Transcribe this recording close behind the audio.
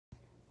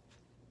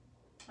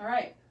All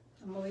right,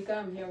 I'm Malika.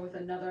 I'm here with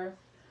another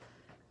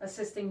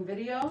assisting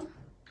video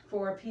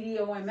for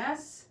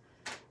PDOMS.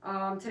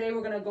 Today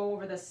we're going to go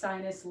over the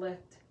sinus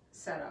lift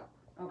setup,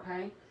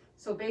 okay?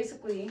 So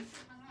basically,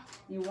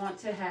 you want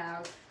to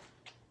have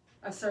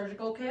a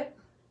surgical kit,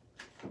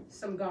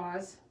 some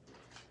gauze,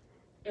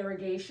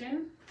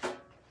 irrigation,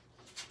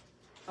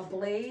 a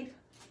blade,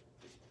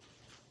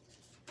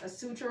 a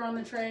suture on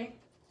the tray,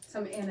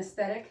 some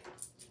anesthetic.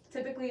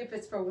 Typically, if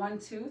it's for one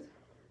tooth,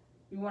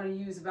 you want to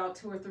use about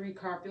 2 or 3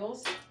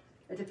 carpules.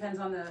 It depends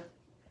on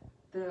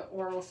the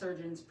oral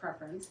surgeon's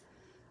preference.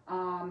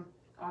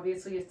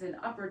 Obviously, it's an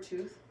upper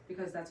tooth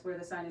because that's where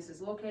the sinus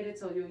is located,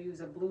 so you'll use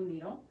a blue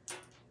needle.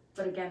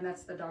 But again,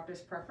 that's the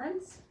doctor's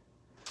preference.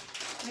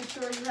 Make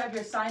sure you have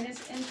your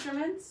sinus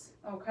instruments,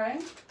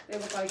 okay? They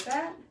look like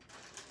that.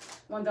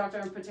 One doctor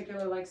in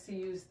particular likes to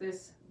use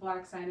this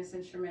black sinus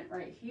instrument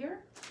right here.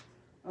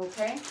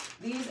 Okay,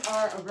 these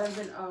are a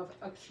version of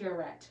a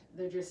curette.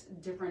 They're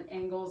just different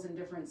angles and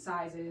different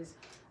sizes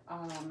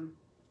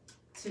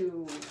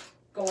to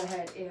go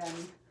ahead and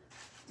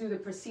do the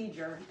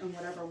procedure in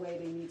whatever way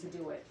they need to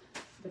do it,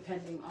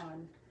 depending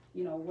on,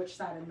 you know, which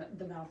side of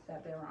the mouth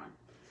that they're on.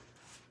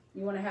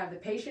 You want to have the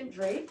patient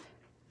drape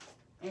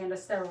and a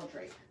sterile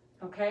drape,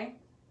 okay?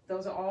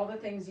 Those are all the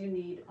things you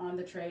need on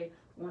the tray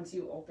once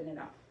you open it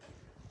up.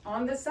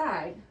 On the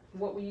side,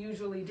 what we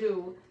usually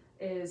do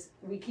is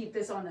we keep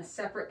this on a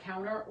separate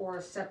counter or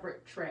a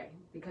separate tray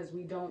because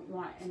we don't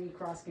want any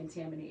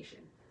cross-contamination,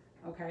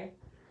 okay?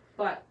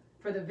 But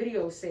for the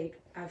video's sake,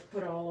 I've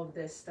put all of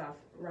this stuff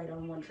right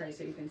on one tray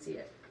so you can see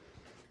it.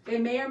 They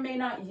may or may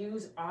not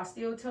use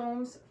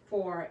osteotomes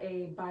for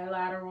a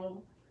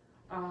bilateral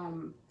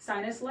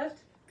sinus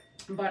lift,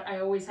 but I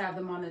always have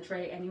them on the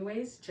tray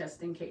anyways,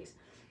 just in case.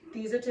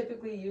 These are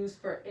typically used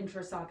for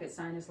intrasocket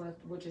sinus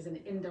lift, which is an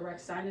indirect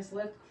sinus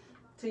lift,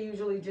 to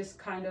usually just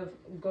kind of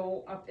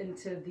go up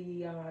into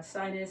the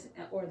sinus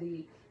or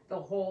the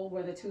hole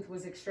where the tooth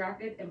was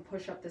extracted and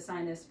push up the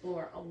sinus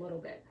floor a little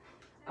bit.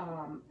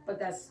 But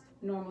that's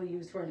normally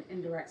used for an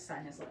indirect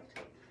sinus lift.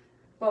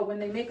 But when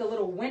they make a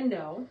little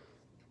window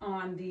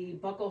on the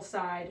buccal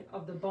side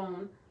of the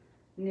bone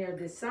near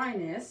the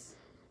sinus,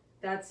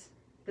 that's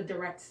the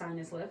direct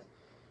sinus lift.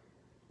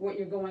 What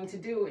you're going to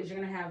do is you're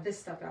going to have this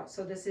stuff out.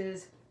 So this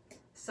is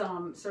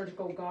some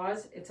surgical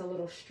gauze. It's a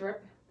little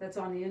strip that's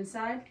on the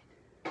inside.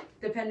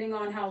 Depending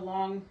on how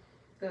long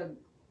the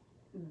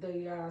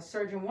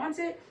surgeon wants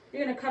it,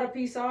 you're going to cut a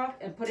piece off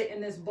and put it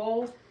in this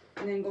bowl,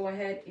 and then go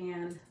ahead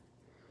and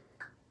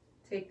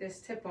take this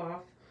tip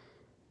off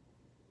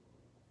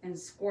and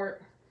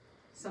squirt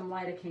some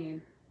lidocaine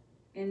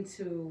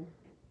into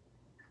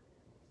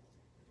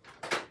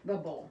the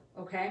bowl,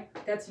 okay?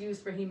 That's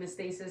used for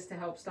hemostasis to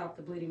help stop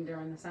the bleeding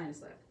during the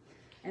sinus lift.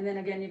 And then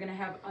again, you're going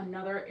to have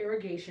another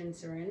irrigation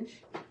syringe,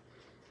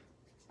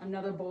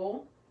 another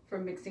bowl for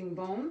mixing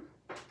bone,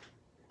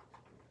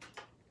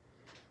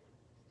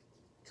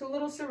 2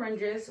 little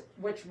syringes,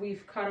 which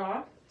we've cut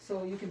off,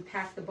 so you can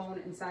pack the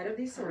bone inside of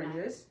these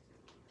syringes.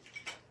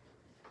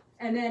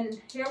 And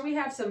then here we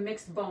have some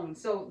mixed bone.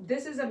 So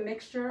this is a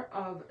mixture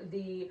of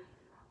the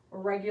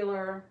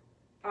regular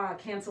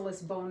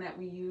cancellous bone that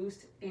we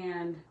used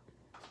and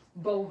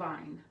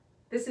bovine.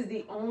 This is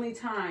the only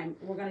time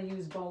we're going to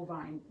use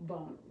bovine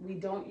bone. We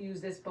don't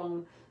use this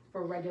bone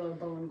for regular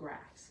bone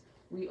grafts.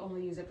 We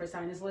only use it for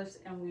sinus lifts,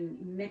 and we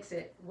mix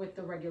it with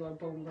the regular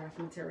bone graft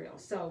material.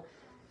 So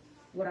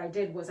what I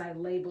did was I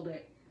labeled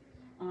it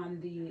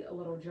on the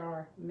little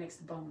jar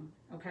mixed bone,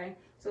 okay?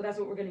 So that's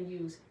what we're going to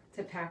use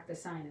to pack the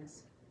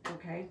sinus,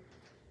 okay?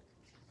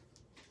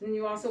 And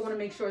you also want to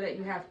make sure that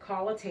you have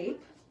collar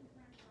tape,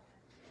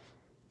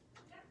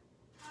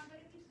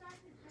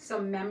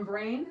 some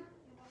membrane,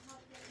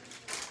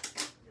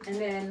 and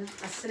then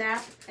a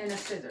snap and a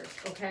scissors,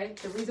 okay?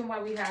 The reason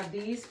why we have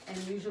these and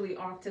usually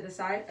off to the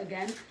side,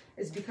 again,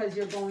 is because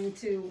you're going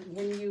to,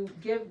 when you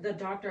give the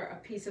doctor a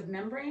piece of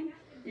membrane,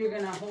 you're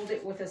going to hold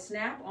it with a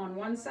snap on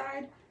one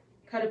side,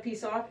 cut a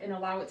piece off, and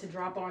allow it to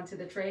drop onto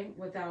the tray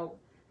without,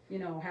 you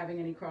know, having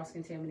any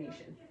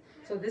cross-contamination.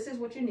 So this is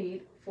what you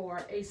need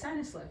for a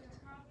sinus lift.